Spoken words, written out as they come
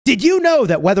Did you know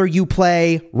that whether you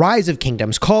play Rise of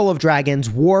Kingdoms, Call of Dragons,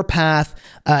 Warpath,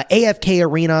 AFK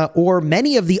Arena, or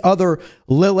many of the other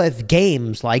Lilith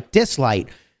games like Dislight,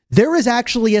 there is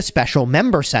actually a special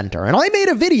member center? And I made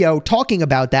a video talking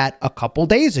about that a couple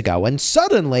days ago, and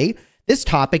suddenly this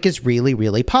topic is really,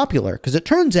 really popular because it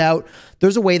turns out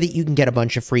there's a way that you can get a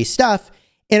bunch of free stuff,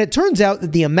 and it turns out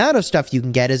that the amount of stuff you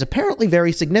can get is apparently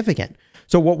very significant.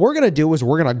 So what we're going to do is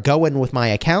we're going to go in with my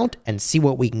account and see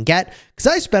what we can get, because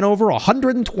I spent over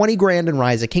 120 grand in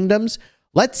Rise of Kingdoms.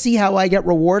 Let's see how I get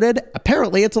rewarded.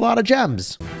 Apparently, it's a lot of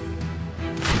gems.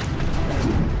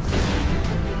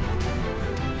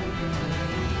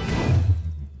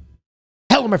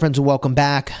 Hello, my friends, and welcome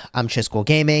back. I'm Chisco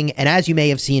Gaming, and as you may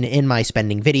have seen in my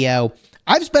spending video,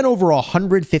 I've spent over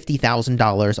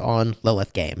 $150,000 on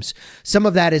Lilith games. Some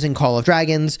of that is in Call of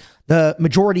Dragons. The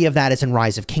majority of that is in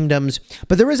Rise of Kingdoms,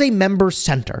 but there is a member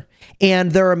center,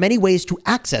 and there are many ways to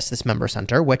access this member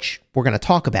center, which we're going to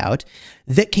talk about,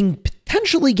 that can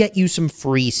potentially get you some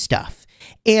free stuff.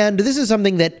 And this is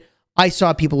something that I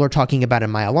saw people are talking about in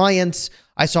my alliance.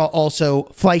 I saw also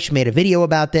Fleisch made a video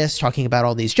about this, talking about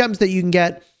all these gems that you can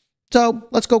get. So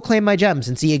let's go claim my gems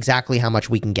and see exactly how much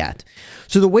we can get.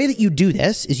 So the way that you do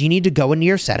this is you need to go into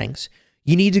your settings.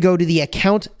 You need to go to the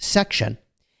account section,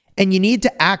 and you need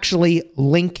to actually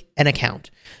link an account.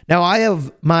 Now, I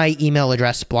have my email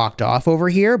address blocked off over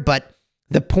here, but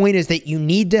the point is that you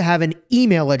need to have an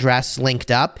email address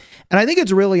linked up. And I think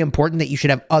it's really important that you should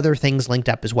have other things linked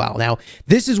up as well. Now,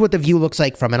 this is what the view looks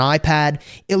like from an iPad.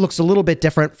 It looks a little bit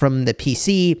different from the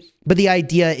PC, but the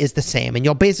idea is the same. And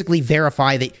you'll basically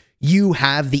verify that you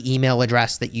have the email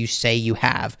address that you say you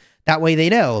have. That way they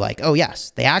know, like, oh yes,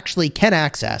 they actually can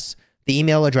access the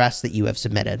email address that you have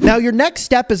submitted. Now, your next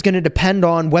step is going to depend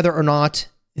on whether or not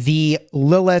the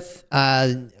Lilith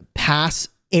pass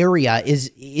area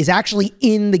is actually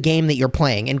in the game that you're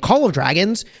playing. In Call of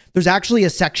Dragons, there's actually a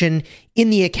section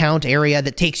in the account area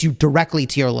that takes you directly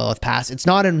to your Lilith pass. It's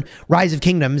not in Rise of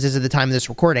Kingdoms as of the time of this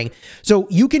recording. So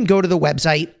you can go to the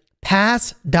website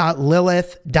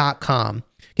pass.lilith.com.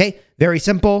 Okay, very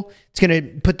simple. It's going to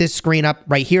put this screen up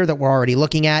right here that we're already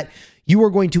looking at. You are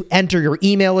going to enter your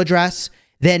email address,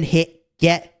 then hit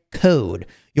get code.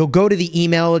 You'll go to the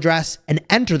email address and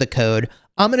enter the code.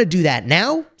 I'm going to do that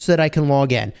now so that I can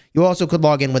log in. You also could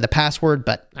log in with a password,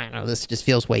 but I don't know, this just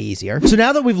feels way easier. So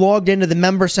now that we've logged into the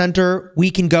member center,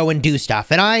 we can go and do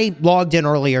stuff. And I logged in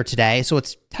earlier today, so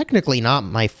it's technically not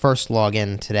my first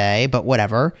login today, but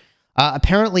whatever.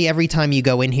 Apparently, every time you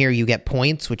go in here, you get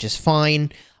points, which is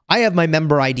fine. I have my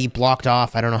member ID blocked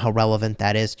off. I don't know how relevant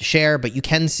that is to share, but you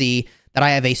can see that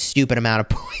I have a stupid amount of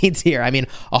points here. I mean,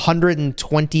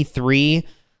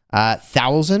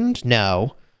 123,000?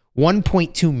 No.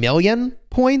 1.2 million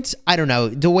points? I don't know.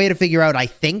 The way to figure out, I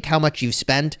think, how much you've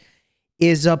spent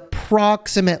is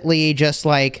approximately just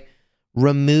like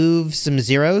remove some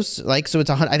zeros. Like, so it's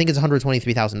I think it's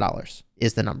 $123,000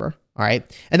 is the number. All right.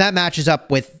 And that matches up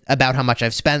with about how much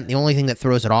I've spent. The only thing that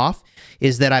throws it off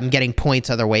is that I'm getting points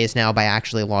other ways now by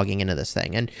actually logging into this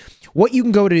thing. And what you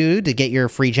can go to get your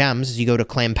free gems is you go to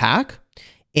claim pack,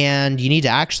 and you need to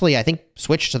actually, I think,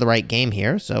 switch to the right game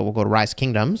here. So we'll go to Rise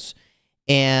Kingdoms,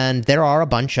 and there are a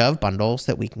bunch of bundles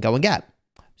that we can go and get.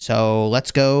 So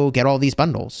let's go get all these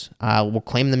bundles. We'll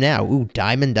claim them now. Ooh,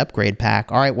 diamond upgrade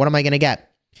pack. All right, what am I going to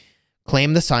get?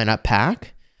 Claim the sign up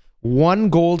pack. 1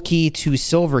 gold key, 2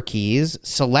 silver keys.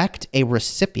 Select a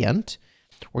recipient.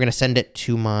 We're going to send it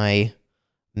to my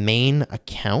main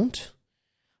account.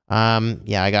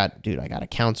 Yeah, I got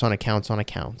accounts on accounts on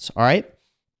accounts. All right.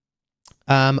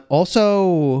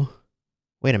 Also,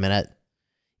 wait a minute.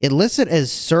 It listed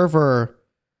as server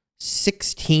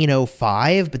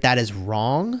 1605, but that is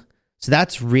wrong. So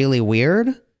that's really weird.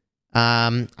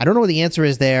 I don't know what the answer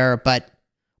is there, but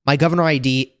my governor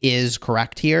ID is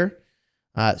correct here.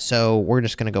 So we're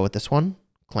just going to go with this one.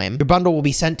 Claim. Your bundle will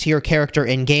be sent to your character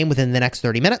in-game within the next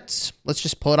 30 minutes. Let's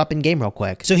just pull it up in-game real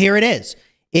quick. So here it is.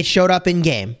 It showed up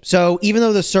in-game. So even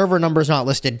though the server number is not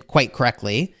listed quite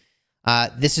correctly,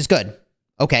 this is good.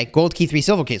 Okay, gold key, 3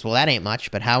 silver keys. Well, that ain't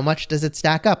much, but how much does it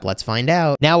stack up? Let's find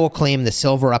out. Now we'll claim the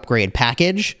silver upgrade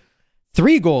package.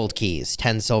 3 gold keys,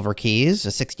 10 silver keys, a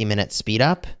 60-minute speed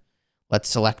up. Let's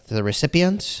select the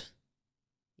recipient.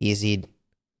 Easy,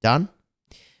 done.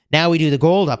 Now we do the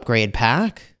gold upgrade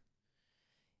pack.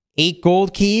 8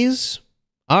 gold keys.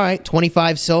 All right,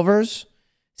 25 silvers.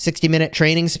 60-minute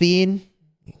training speed.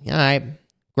 All right,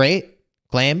 great.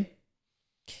 Claim.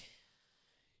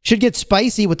 Should get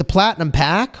spicy with the platinum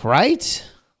pack, right?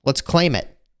 Let's claim it.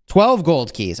 12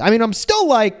 gold keys. I mean, I'm still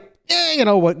like, you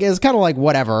know, it's kind of like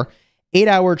whatever.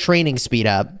 8-hour training speed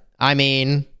up. I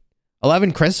mean,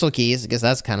 11 crystal keys. I guess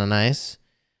that's kind of nice.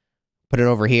 Put it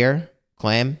over here.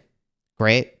 Claim.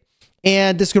 Great.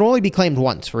 And this can only be claimed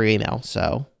once for your email.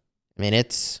 So, I mean,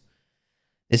 this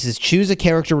is choose a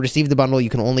character, receive the bundle. You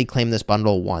can only claim this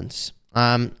bundle once.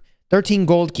 13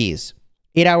 gold keys.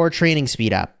 8-hour training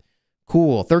speed up.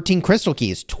 Cool. 13 crystal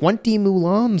keys. 20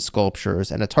 Mulan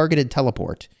sculptures and a targeted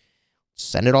teleport.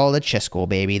 Send it all to Chisco,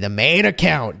 baby. The main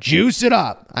account. Juice it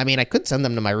up. I mean, I could send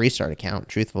them to my restart account,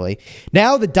 truthfully.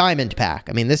 Now the diamond pack.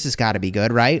 I mean, this has got to be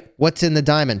good, right? What's in the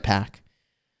diamond pack?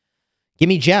 Give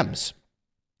me gems.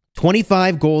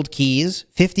 25 gold keys,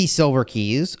 50 silver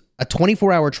keys, a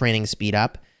 24-hour training speed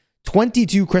up,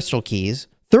 22 crystal keys,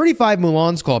 35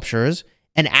 Mulan sculptures,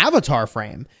 an avatar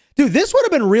frame. Dude, this would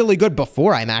have been really good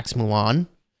before I maxed Mulan.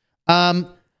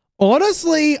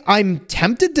 Honestly, I'm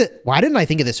tempted to... Why didn't I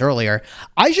think of this earlier?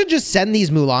 I should just send these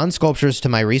Mulan sculptures to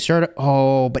my restart.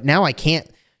 Oh, but now I can't.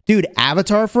 Dude,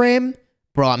 avatar frame?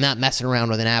 Bro, I'm not messing around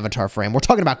with an avatar frame. We're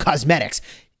talking about cosmetics.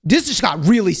 This just got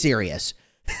really serious.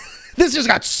 This just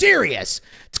got serious.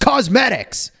 It's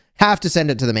cosmetics. Have to send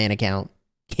it to the main account.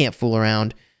 Can't fool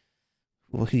around.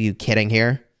 Who are you kidding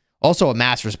here? Also a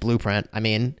master's blueprint. I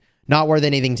mean, not worth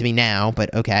anything to me now,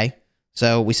 but okay.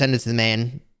 So we send it to the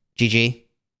main. GG.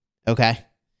 Okay.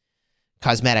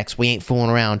 Cosmetics. We ain't fooling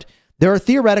around. There are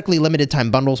theoretically limited time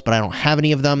bundles, but I don't have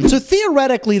any of them. So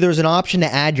theoretically, there's an option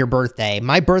to add your birthday.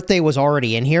 My birthday was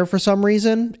already in here for some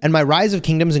reason, and my Rise of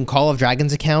Kingdoms and Call of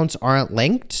Dragons accounts aren't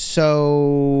linked,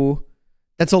 so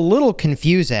that's a little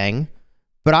confusing.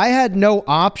 But I had no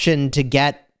option to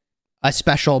get a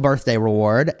special birthday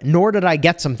reward, nor did I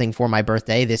get something for my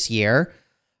birthday this year.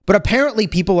 But apparently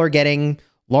people are getting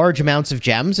large amounts of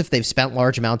gems if they've spent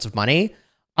large amounts of money.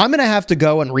 I'm going to have to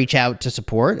go and reach out to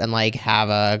support and like have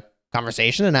a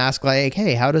conversation and ask like,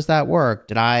 hey, how does that work?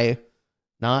 Did I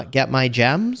not get my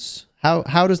gems?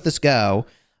 How does this go?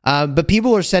 But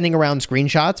people are sending around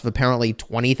screenshots of apparently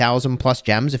 20,000 plus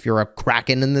gems if you're a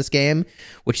Kraken in this game,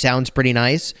 which sounds pretty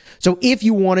nice. So if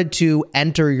you wanted to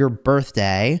enter your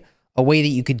birthday, a way that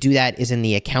you could do that is in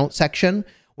the account section.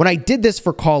 When I did this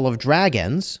for Call of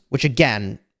Dragons, which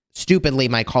again, stupidly,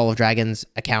 my Call of Dragons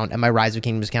account and my Rise of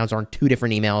Kingdoms accounts are on 2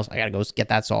 different emails. I got to go get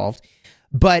that solved.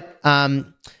 But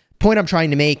point I'm trying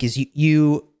to make is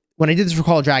when I did this for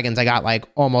Call of Dragons, I got like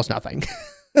almost nothing.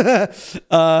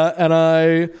 And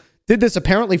I did this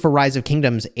apparently for Rise of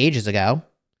Kingdoms ages ago.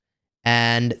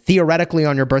 And theoretically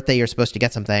on your birthday, you're supposed to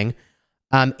get something.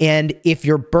 And if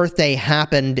your birthday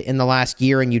happened in the last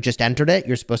year and you just entered it,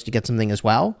 you're supposed to get something as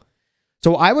well.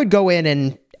 So I would go in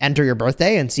and enter your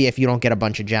birthday and see if you don't get a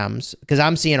bunch of gems. Because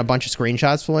I'm seeing a bunch of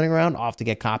screenshots floating around. I'll have to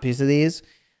get copies of these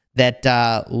that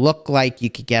look like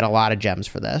you could get a lot of gems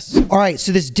for this. All right,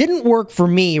 so this didn't work for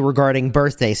me regarding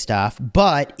birthday stuff,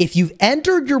 but if you've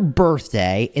entered your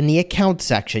birthday in the account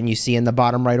section, you see in the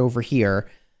bottom right over here,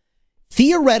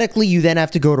 theoretically, you then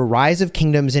have to go to Rise of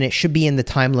Kingdoms and it should be in the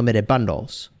time-limited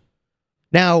bundles.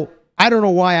 Now, I don't know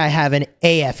why I have an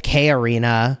AFK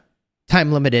Arena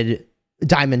time-limited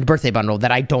diamond birthday bundle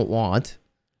that I don't want.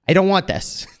 I don't want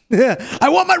this. I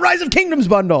want my Rise of Kingdoms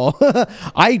bundle.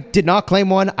 I did not claim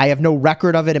one. I have no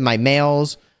record of it in my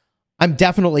mails. I'm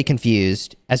definitely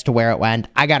confused as to where it went.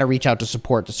 I got to reach out to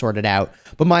support to sort it out.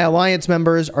 But my Alliance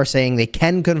members are saying they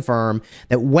can confirm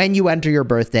that when you enter your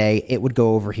birthday, it would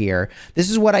go over here. This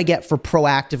is what I get for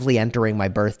proactively entering my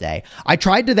birthday. I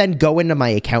tried to then go into my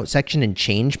account section and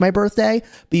change my birthday,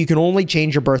 but you can only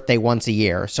change your birthday once a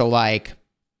year. So like,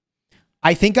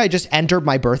 I think I just entered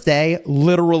my birthday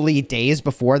literally days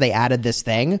before they added this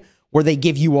thing where they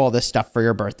give you all this stuff for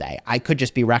your birthday. I could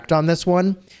just be wrecked on this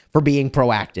one for being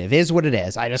proactive. Is what it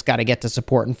is. I just got to get to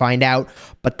support and find out.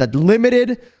 But the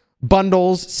limited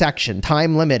bundles section,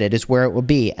 time limited, is where it will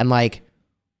be. And like,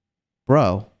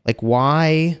 bro, like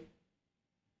why?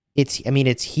 I mean,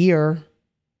 it's here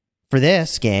for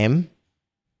this game.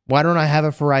 Why don't I have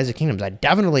it for Rise of Kingdoms? I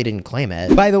definitely didn't claim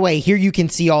it. By the way, here you can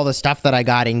see all the stuff that I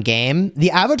got in game.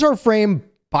 The avatar frame,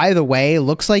 by the way,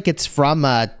 looks like it's from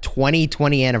a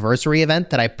 2020 anniversary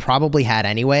event that I probably had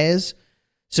anyways.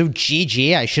 So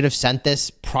GG, I should have sent this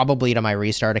probably to my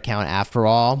restart account after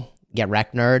all. Get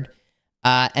wrecked, nerd.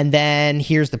 And then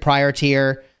here's the prior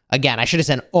tier. Again, I should have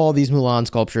sent all these Mulan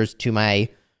sculptures to my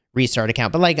restart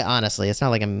account. But like, honestly, it's not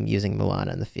like I'm using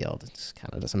Mulan in the field. It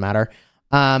kind of doesn't matter.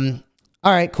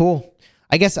 All right, cool.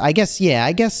 I guess,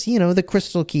 you know, the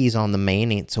crystal keys on the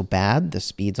main ain't so bad. The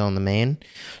speed's on the main.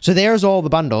 So there's all the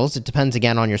bundles. It depends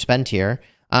again on your spend tier.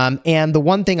 And the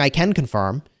one thing I can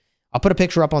confirm, I'll put a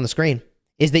picture up on the screen,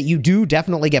 is that you do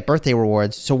definitely get birthday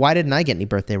rewards. So why didn't I get any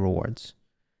birthday rewards?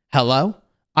 Hello?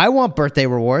 I want birthday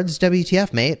rewards.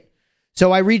 WTF, mate.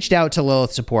 So I reached out to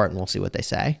Lilith support and we'll see what they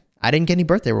say. I didn't get any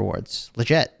birthday rewards.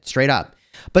 Legit, straight up.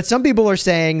 But some people are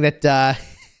saying that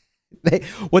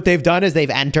what they've done is they've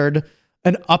entered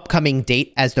an upcoming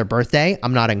date as their birthday.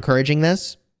 I'm not encouraging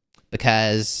this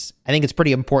because I think it's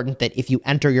pretty important that if you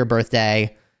enter your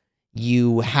birthday,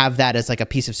 you have that as like a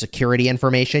piece of security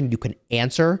information. You can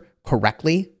answer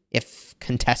correctly if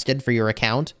contested for your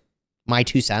account. My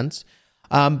 2 cents.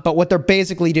 But what they're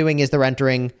basically doing is they're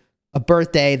entering a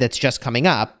birthday that's just coming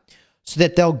up so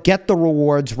that they'll get the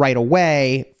rewards right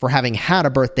away for having had a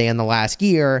birthday in the last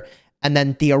year. And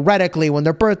then theoretically, when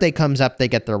their birthday comes up, they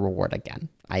get their reward again.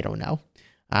 I don't know.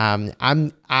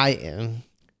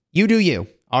 You do you,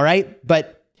 all right?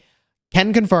 But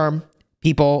can confirm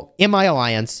people in my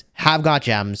alliance have got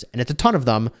gems, and it's a ton of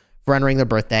them for entering their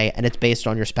birthday, and it's based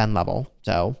on your spend level.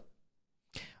 So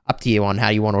up to you on how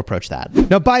you want to approach that.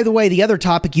 Now, by the way, the other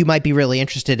topic you might be really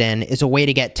interested in is a way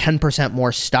to get 10%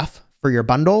 more stuff for your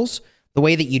bundles. The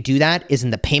way that you do that is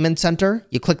in the payment center.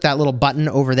 You click that little button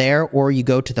over there, or you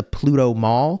go to the Pluto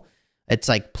Mall. It's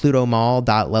like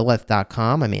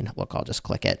plutomall.lilith.com. I mean, look, I'll just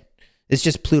click it. It's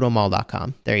just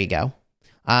plutomall.com. There you go.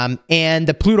 And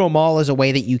the Pluto Mall is a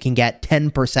way that you can get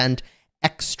 10%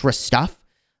 extra stuff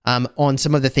on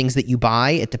some of the things that you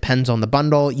buy. It depends on the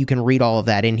bundle. You can read all of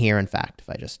that in here. In fact, if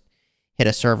I just hit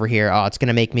a server here, oh, it's going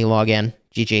to make me log in.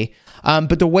 GG.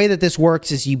 But the way that this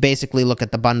works is you basically look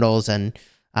at the bundles and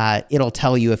it'll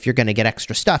tell you if you're going to get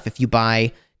extra stuff if you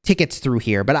buy tickets through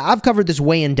here. But I've covered this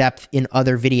way in depth in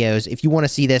other videos. If you want to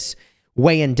see this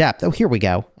way in depth, oh, here we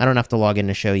go. I don't have to log in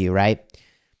to show you, right?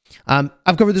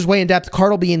 I've covered this way in depth.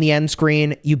 Card will be in the end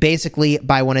screen. You basically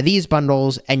buy one of these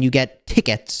bundles and you get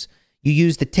tickets. You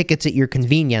use the tickets at your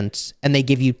convenience and they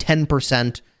give you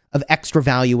 10% of extra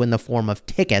value in the form of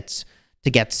tickets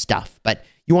to get stuff. But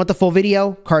you want the full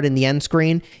video, card in the end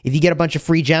screen. If you get a bunch of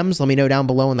free gems, let me know down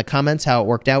below in the comments how it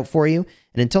worked out for you.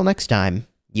 And until next time,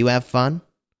 you have fun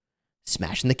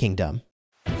smashing the kingdom.